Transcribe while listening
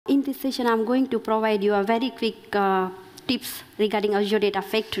this session, I'm going to provide you a very quick tips regarding Azure Data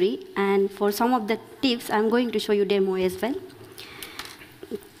Factory. And for some of the tips, I'm going to show you demo as well.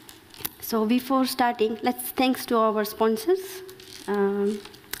 So before starting, thanks to our sponsors. And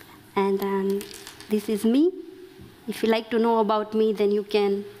then this is me. If you like to know about me, then you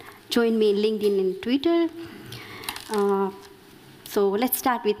can join me in LinkedIn and Twitter. So let's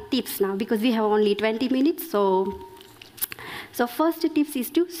start with tips now, because we have only 20 minutes. So first tips is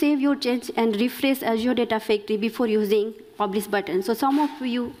to save your change and refresh Azure Data Factory before using publish button. So some of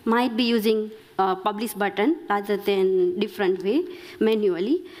you might be using publish button rather than different way,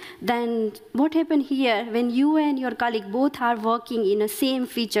 manually. Then what happened here, when you and your colleague both are working in a same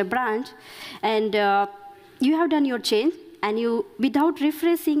feature branch, and you have done your change, and you, without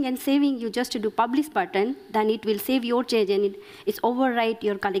refreshing and saving, you just do publish button, then it will save your change and it's overwrite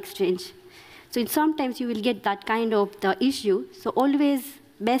your colleague's change. So sometimes you will get that kind of the issue. So always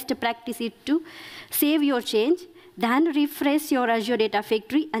best practice is to save your change, then refresh your Azure Data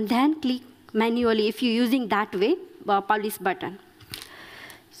Factory, and then click manually if you're using that way, publish button.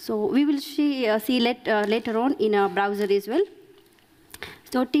 So we will see later on in a browser as well.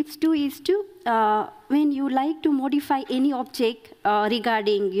 So tips 2 is to, when you like to modify any object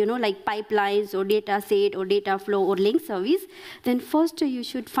regarding, like pipelines or data set or data flow or link service, then first you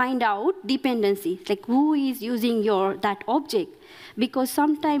should find out dependency, like who is using that object. Because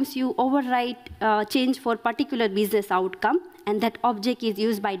sometimes you overwrite change for particular business outcome, and that object is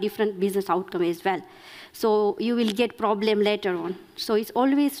used by different business outcome as well. So you will get problem later on. So it's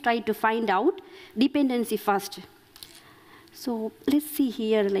always try to find out dependency first. So let's see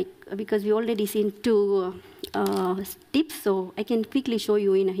here, because we already seen 2 tips, so I can quickly show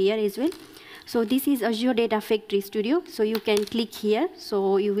you in here as well. So this is Azure Data Factory Studio. So you can click here,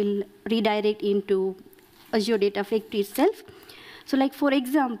 so you will redirect into Azure Data Factory itself. So like for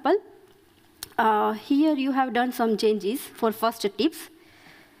example, here you have done some changes for first tips.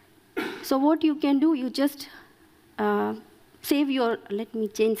 So what you can do, you just save your, let me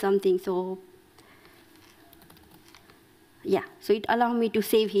change something. So yeah, so it allows me to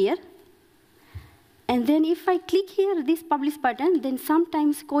save here. And then if I click here, this publish button, then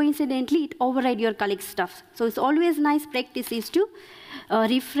sometimes coincidentally it override your colleague's stuff. So it's always nice practice is to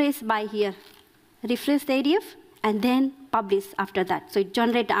refresh by here. Refresh the ADF and then publish after that. So it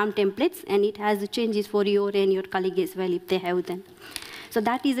generates ARM templates, and it has the changes for you and your colleague as well if they have them. So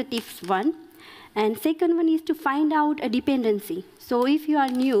that is a tips 1. And second one is to find out a dependency. So if you are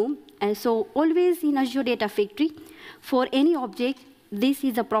new, so always in Azure Data Factory, for any object, this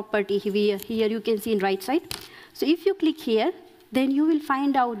is a property here you can see in right side. So if you click here, then you will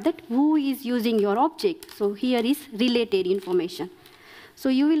find out that who is using your object. So here is related information. So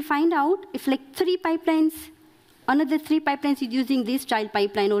you will find out if like 3 pipelines, another 3 pipelines is using this child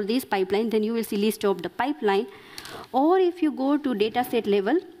pipeline or this pipeline, then you will see list of the pipeline. Or if you go to dataset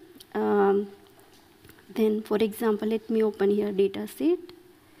level, then for example, let me open here dataset.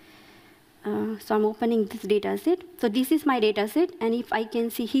 So I'm opening this data set. So this is my data set, and if I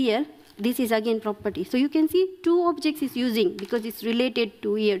can see here, this is again property. So you can see 2 objects is using, because it's related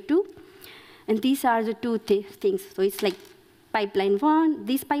to here 2, and these are the 2 things. So it's like pipeline 1,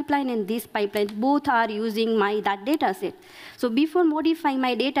 this pipeline and this pipeline, both are using that data set. So before modifying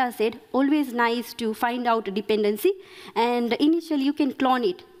my data set, always nice to find out a dependency, and initially you can clone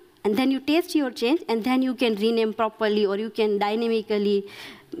it, and then you test your change, and then you can rename properly, or you can dynamically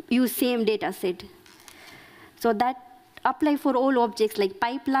use same data set. So that apply for all objects like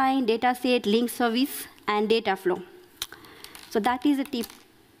pipeline, data set, link service, and data flow. So that is a tip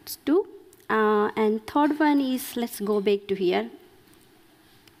 2. And third one is, let's go back to here.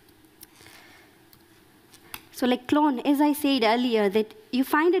 So like clone, as I said earlier, that you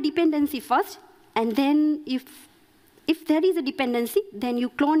find a dependency first, and then if there is a dependency, then you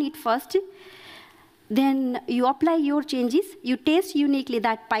clone it first. Then you apply your changes, you test uniquely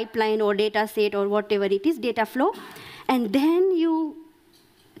that pipeline or data set or whatever it is, data flow, and then you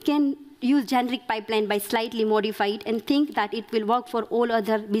can use generic pipeline by slightly modify it and think that it will work for all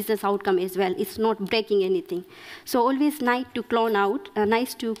other business outcome as well. It's not breaking anything. So always nice to clone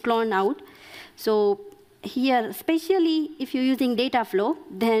out. So here, especially if you're using data flow,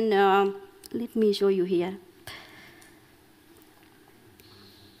 then let me show you here.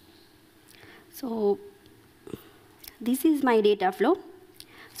 So this is my data flow.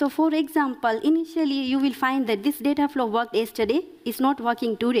 So for example, initially you will find that this data flow worked yesterday, is not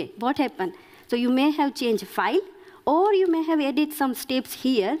working today. What happened? So you may have changed file, or you may have added some steps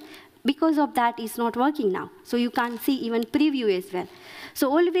here. Because of that, it's not working now. So you can't see even preview as well. So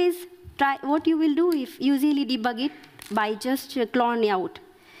always try, what you will do, if usually debug it by just clone out.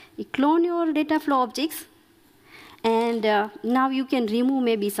 You clone your data flow objects, and now you can remove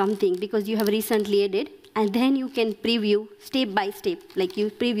maybe something because you have recently added, and then you can preview step by step. Like you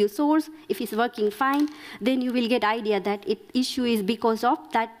preview source, if it's working fine, then you will get idea that issue is because of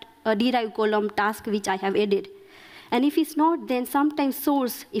that derive column task which I have added. And if it's not, then sometimes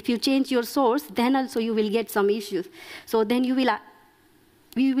source, if you change your source, then also you will get some issues. So then you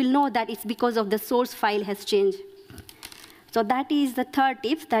will know that it's because of the source file has changed. So that is the third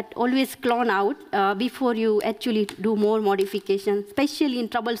tip, that always clone out before you actually do more modifications, especially in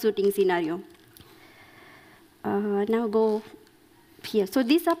troubleshooting scenario. Now go here. So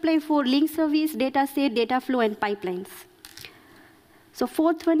this applies for link service, data set, data flow, and pipelines. So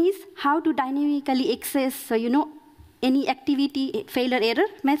fourth one is how to dynamically access, any activity failure error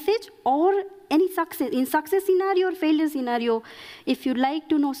message or any success. In success scenario or failure scenario, if you like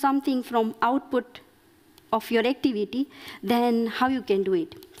to know something from output of your activity, then how you can do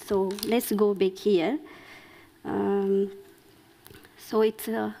it. So let's go back here. So it's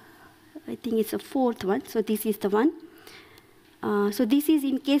I think it's a fourth one. So this is the one. So this is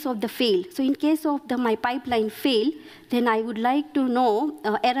in case of the fail. So in case of my pipeline fail, then I would like to know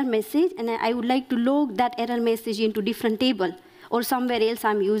error message, and I would like to log that error message into different table or somewhere else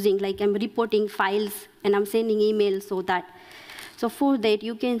I'm using, like I'm reporting files and I'm sending emails, so that. So for that,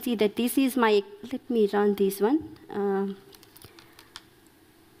 you can see that this is my, let me run this one.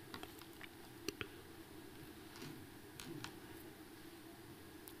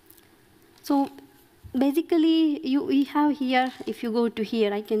 So basically, we have here, if you go to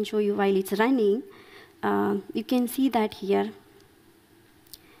here, I can show you while it's running. You can see that here.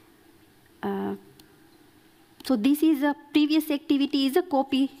 So this is a previous activity is a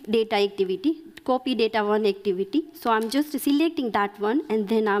copy data activity, copy data one activity. So I'm just selecting that one, and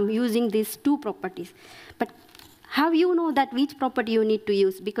then I'm using these two properties. But how you know that which property you need to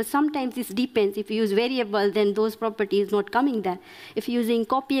use? Because sometimes this depends. If you use variable, then those properties not coming there. If you're using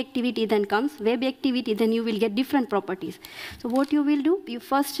copy activity, then comes web activity, then you will get different properties. So what you will do, you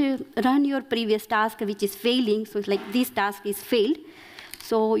first run your previous task, which is failing. So it's like this task is failed.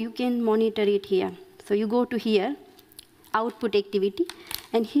 So you can monitor it here. So you go to here, output activity,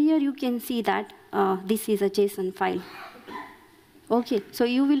 and here you can see that this is a JSON file. Okay, so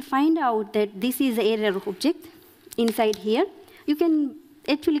you will find out that this is an error object. Inside here, you can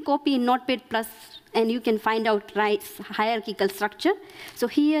actually copy in Notepad+, and you can find out hierarchical structure. So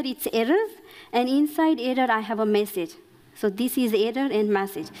here it's errors, and inside error I have a message. So this is error and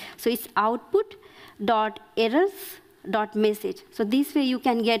message. So it's output.errors.message. So this way you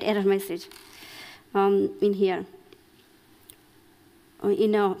can get error message in here.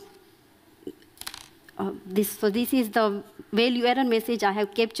 So this is the value error message I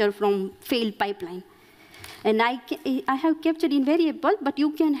have captured from failed pipeline. And I have captured in variable, but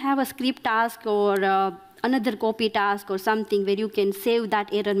you can have a script task or another copy task or something where you can save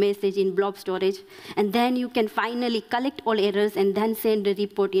that error message in blob storage. And then you can finally collect all errors and then send a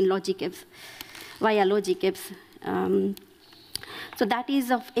report in logic apps, via logic apps. So that is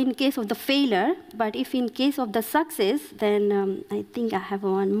in case of the failure. But if in case of the success, then I think I have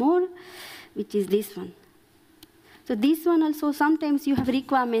one more, which is this one. So this one also, sometimes you have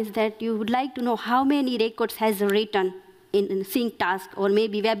requirements that you would like to know how many records has written in sync task, or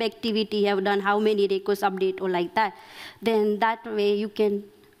maybe web activity have done how many records update or like that. Then that way you can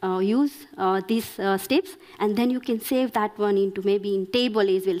use these steps, and then you can save that one into maybe in table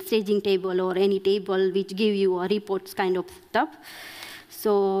as well, staging table or any table which give you a reports kind of stuff.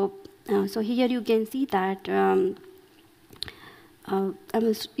 So, so here you can see that I'm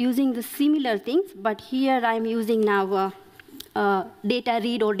using the similar things, but here I'm using now data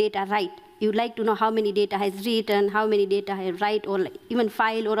read or data write. You'd like to know how many data has written, how many data has write, or like even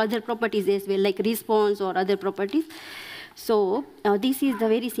file or other properties as well, like response or other properties. So this is the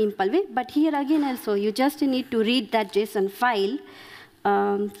very simple way. But here again also, you just need to read that JSON file.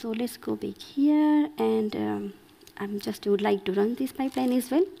 So let's go back here, and I'm just would like to run this pipeline as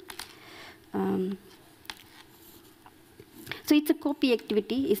well. So it's a copy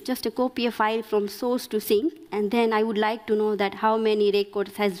activity. It's just a copy a file from source to sync, and then I would like to know that how many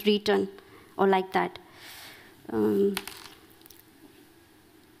records has written, or like that.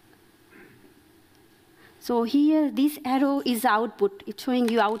 So here, this arrow is output. It's showing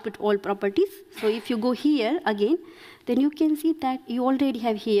you output all properties. So if you go here again, then you can see that you already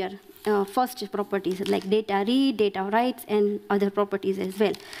have here first properties like data read, data writes, and other properties as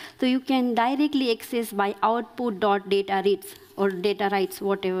well. So you can directly access by output.data reads or data writes,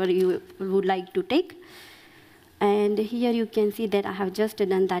 whatever you would like to take. And here you can see that I have just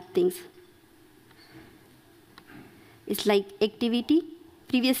done that things. It's like activity,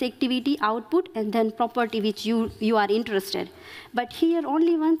 previous activity, output, and then property which you are interested. But here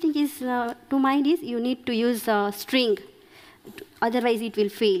only one thing is to mind is you need to use a string, otherwise it will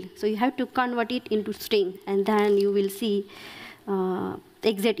fail. So you have to convert it into string, and then you will see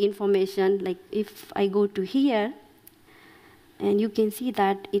exact information. Like if I go to here, and you can see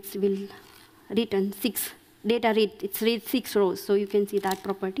that it will return 6 data read. It's read 6 rows, so you can see that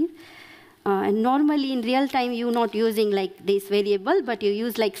property. And normally in real time, you're not using like this variable, but you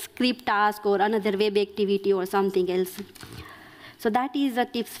use like script task or another web activity or something else. So that is the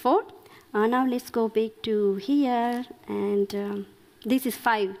tips 4. Now let's go back to here, and this is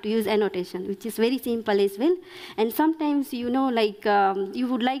 5, to use annotation, which is very simple as well. And sometimes, you know, like you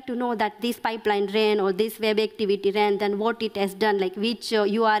would like to know that this pipeline ran or this web activity ran, then what it has done, like which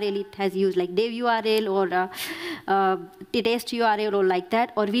URL it has used, like dev URL or the test URL or like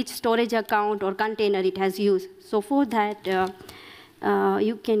that, or which storage account or container it has used. So for that,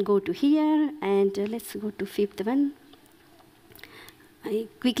 you can go to here, and let's go to 5th one. I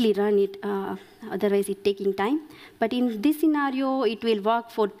quickly run it, otherwise it's taking time. But in this scenario, it will work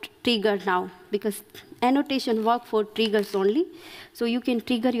for trigger now, because annotation work for triggers only. So you can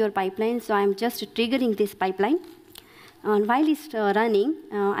trigger your pipeline. So I'm just triggering this pipeline. And while it's running,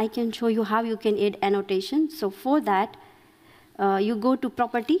 I can show you how you can add annotation. So for that, you go to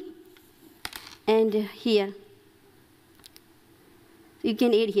property, and here, you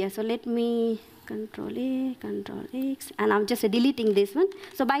can add here. So let me Control A, Control X, and I'm just deleting this one.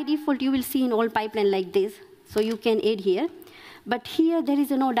 So by default, you will see in all pipeline like this. So you can add here. But here, there is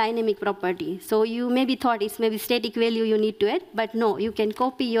no dynamic property. So you maybe thought it's maybe static value you need to add, but no, you can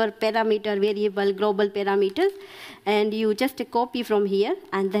copy your parameter, variable, global parameters, and you just copy from here,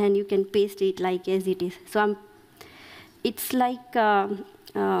 and then you can paste it like as it is. So it's like,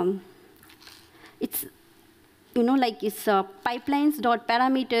 it's, you know, like it's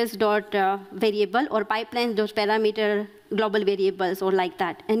pipelines.parameters.variable or pipelines.parameter global variables or like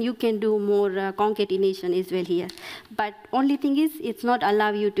that. And you can do more concatenation as well here. But only thing is, it's not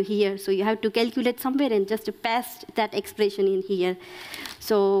allow you to here. So you have to calculate somewhere and just paste that expression in here.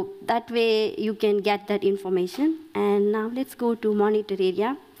 So that way you can get that information. And now let's go to monitor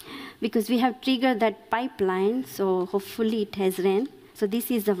area, because we have triggered that pipeline. So hopefully it has ran. So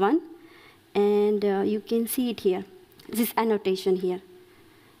this is the one. And you can see it here, this annotation here.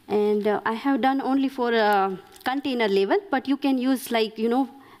 And I have done only for container level, but you can use like, you know,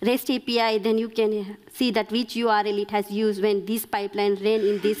 REST API, then you can see that which URL it has used when this pipeline ran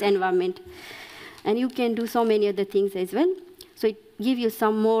in this environment. And you can do so many other things as well. So it gives you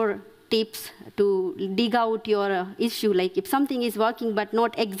some more tips to dig out your issue. Like if something is working but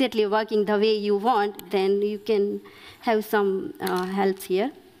not exactly working the way you want, then you can have some helps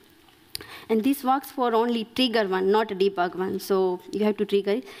here. And this works for only trigger one, not debug one. So you have to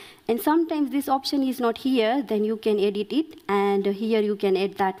trigger it. And sometimes this option is not here, then you can edit it. And here you can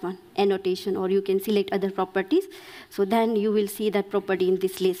add that one, annotation, or you can select other properties. So then you will see that property in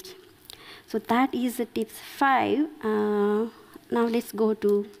this list. So that is the tips 5. Now let's go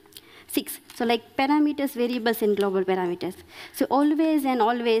to 6. So like parameters, variables, and global parameters. So always and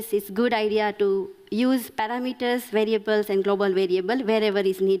always it's good idea to use parameters, variables, and global variable wherever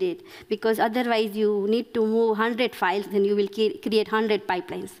is needed, because otherwise you need to move 100 files and you will create 100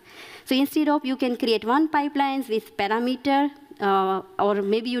 pipelines. So instead of, you can create one pipeline with parameter, or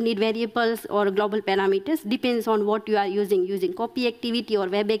maybe you need variables or global parameters, depends on what you are using copy activity or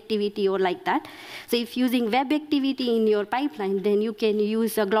web activity or like that. So if using web activity in your pipeline, then you can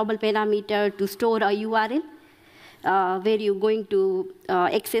use a global parameter to store a URL where you're going to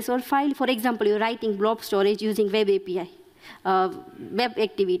access your file. For example, you're writing blob storage using web API, web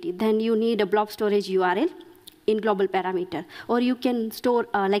activity, then you need a blob storage URL in global parameter. Or you can store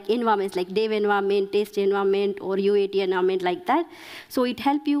like environments, like dev environment, test environment, or UAT environment like that. So it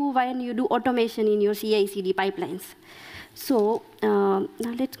helps you when you do automation in your CI/CD pipelines. So now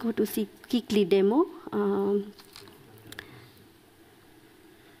let's go to see quickly demo.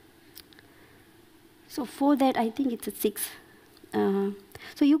 So for that, I think it's a 6.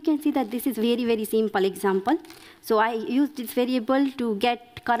 So you can see that this is very, very simple example. So I use this variable to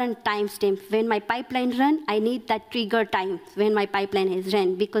get current timestamp. When my pipeline run, I need that trigger time when my pipeline has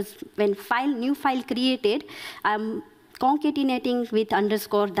run, because when new file created, I'm concatenating with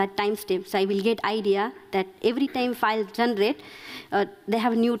underscore that timestamp. So I will get idea that every time file generate, they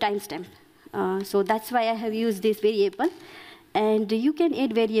have new timestamp. So that's why I have used this variable. And you can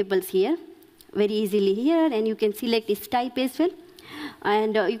add variables here very easily here, and you can select its type as well.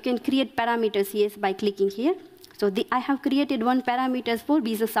 And you can create parameters here by clicking here. So I have created one parameter for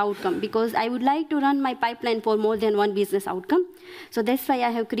business outcome because I would like to run my pipeline for more than one business outcome. So that's why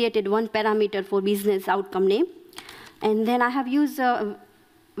I have created one parameter for business outcome name. And then I have used a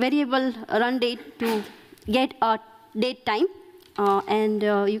variable run date to get a date time.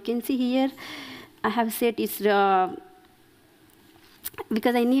 You can see here, I have set it's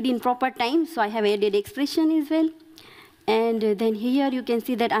because I need in proper time, so I have added expression as well. And then here you can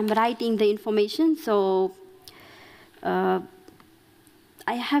see that I'm writing the information. So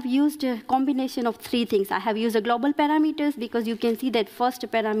I have used a combination of 3 things. I have used a global parameters because you can see that first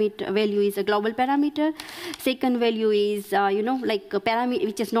parameter value is a global parameter. Second value is, like a parameter,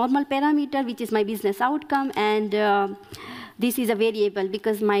 which is normal parameter, which is my business outcome. And this is a variable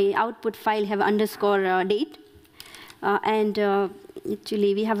because my output file have underscore date.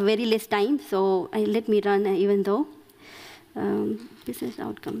 Actually, we have very less time, so let me run even though. Business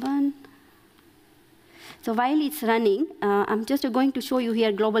outcome 1. So while it's running, I'm just going to show you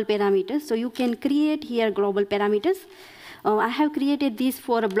here global parameters. So you can create here global parameters. I have created this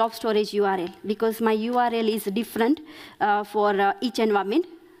for a blob storage URL because my URL is different for each environment.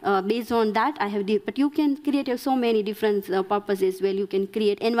 Based on that, I have, but you can create so many different purposes. Well, you can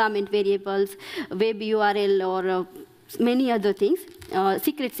create environment variables, web URL, or many other things,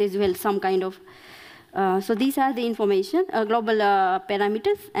 secrets as well, some kind of. So these are the information, global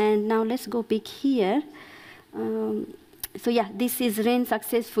parameters. And now let's go pick here. So yeah, this is ran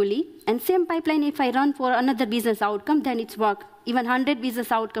successfully. And same pipeline, if I run for another business outcome, then it's work. Even 100 business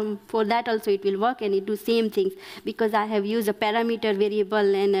outcome, for that also it will work, and it do same things because I have used a parameter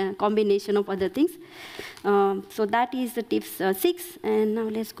variable and a combination of other things. So that is the tips 6. And now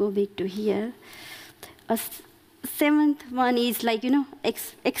let's go back to here. 7th one is like,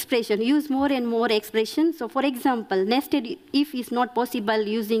 expression. Use more and more expression. So for example, nested if is not possible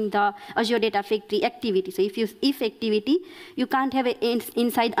using the Azure Data Factory activity. So if you use if activity, you can't have it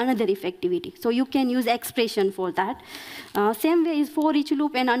inside another if activity. So you can use expression for that. Same way is for each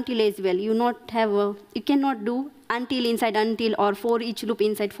loop and until as well. You cannot do until inside until or for each loop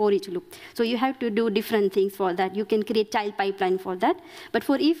inside for each loop. So you have to do different things for that. You can create child pipeline for that. But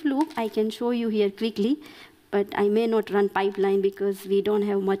for if loop, I can show you here quickly. But I may not run pipeline because we don't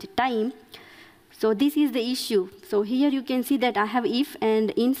have much time. So this is the issue. So here you can see that I have if,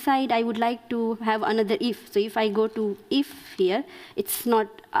 and inside I would like to have another if. So if I go to if here, it's not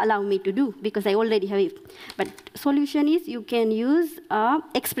allow me to do because I already have if. But solution is you can use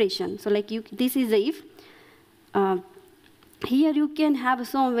expression. So like this is the if. Here you can have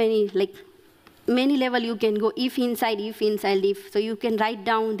so many, like many level you can go if inside if. So you can write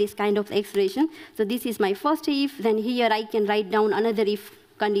down this kind of expression. So this is my first if, then here I can write down another if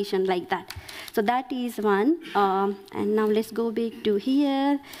condition like that. So that is one. And now let's go back to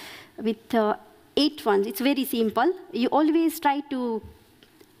here with 8 ones. It's very simple. You always try to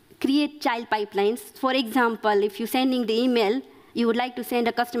create child pipelines. For example, if you're sending the email, you would like to send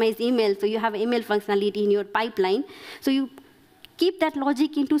a customized email, so you have email functionality in your pipeline. So you keep that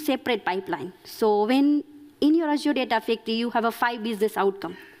logic into separate pipeline. So when in your Azure Data Factory, you have a 5 business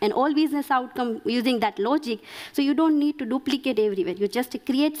outcome, and all business outcome using that logic, so you don't need to duplicate everywhere. You just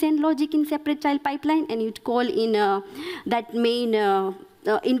create send logic in separate child pipeline, and you call in that main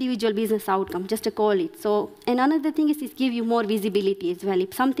individual business outcome, just to call it. So, and another thing is give you more visibility as well.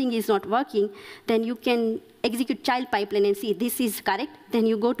 If something is not working, then you can execute child pipeline and see this is correct. Then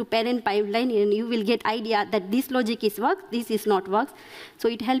you go to parent pipeline and you will get idea that this logic is works, this is not works. So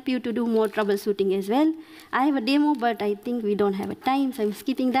it helps you to do more troubleshooting as well. I have a demo, but I think we don't have a time, so I'm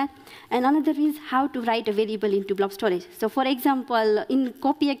skipping that. And another is how to write a variable into blob storage. So for example, in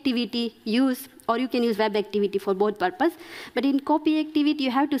copy activity, or you can use web activity for both purpose. But in copy activity,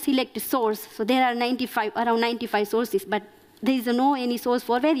 you have to select a source. So there are around 95 sources, but there is no any source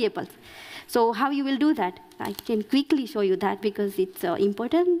for variables. So how you will do that? I can quickly show you that because it's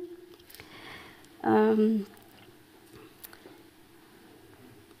important. I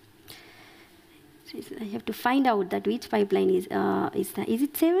have to find out that which pipeline is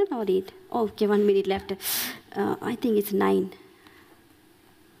it 7 or 8? Oh, okay, 1 minute left. I think it's 9.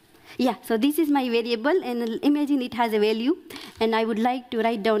 Yeah, so this is my variable, and imagine it has a value, and I would like to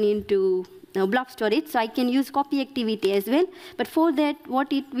write down into blob storage. So I can use copy activity as well. But for that,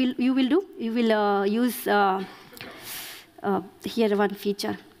 what you will do? You will use here one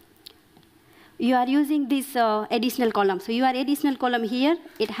feature. You are using this additional column. So your additional column here,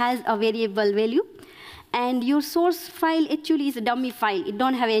 it has a variable value, and your source file actually is a dummy file. It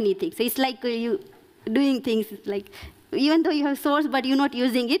don't have anything. So it's like you doing things like, even though you have source, but you're not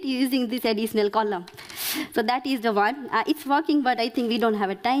using it, you're using this additional column. So that is the one. It's working, but I think we don't have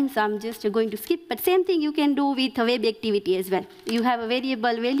a time, so I'm just going to skip. But same thing you can do with a web activity as well. You have a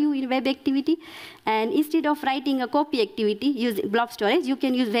variable value in web activity, and instead of writing a copy activity using blob storage, you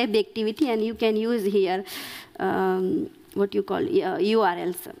can use web activity, and you can use here what you call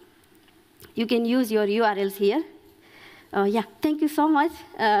URLs. You can use your URLs here. Yeah, thank you so much.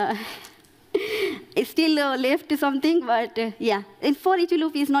 It's still left something, but yeah. And for each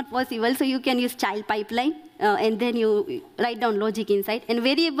loop is not possible, so you can use child pipeline, and then you write down logic inside. And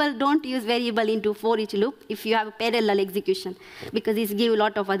variable, don't use variable into for each loop if you have a parallel execution, because it gives a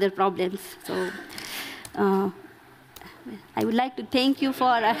lot of other problems. So I would like to thank you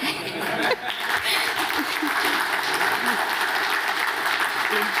for...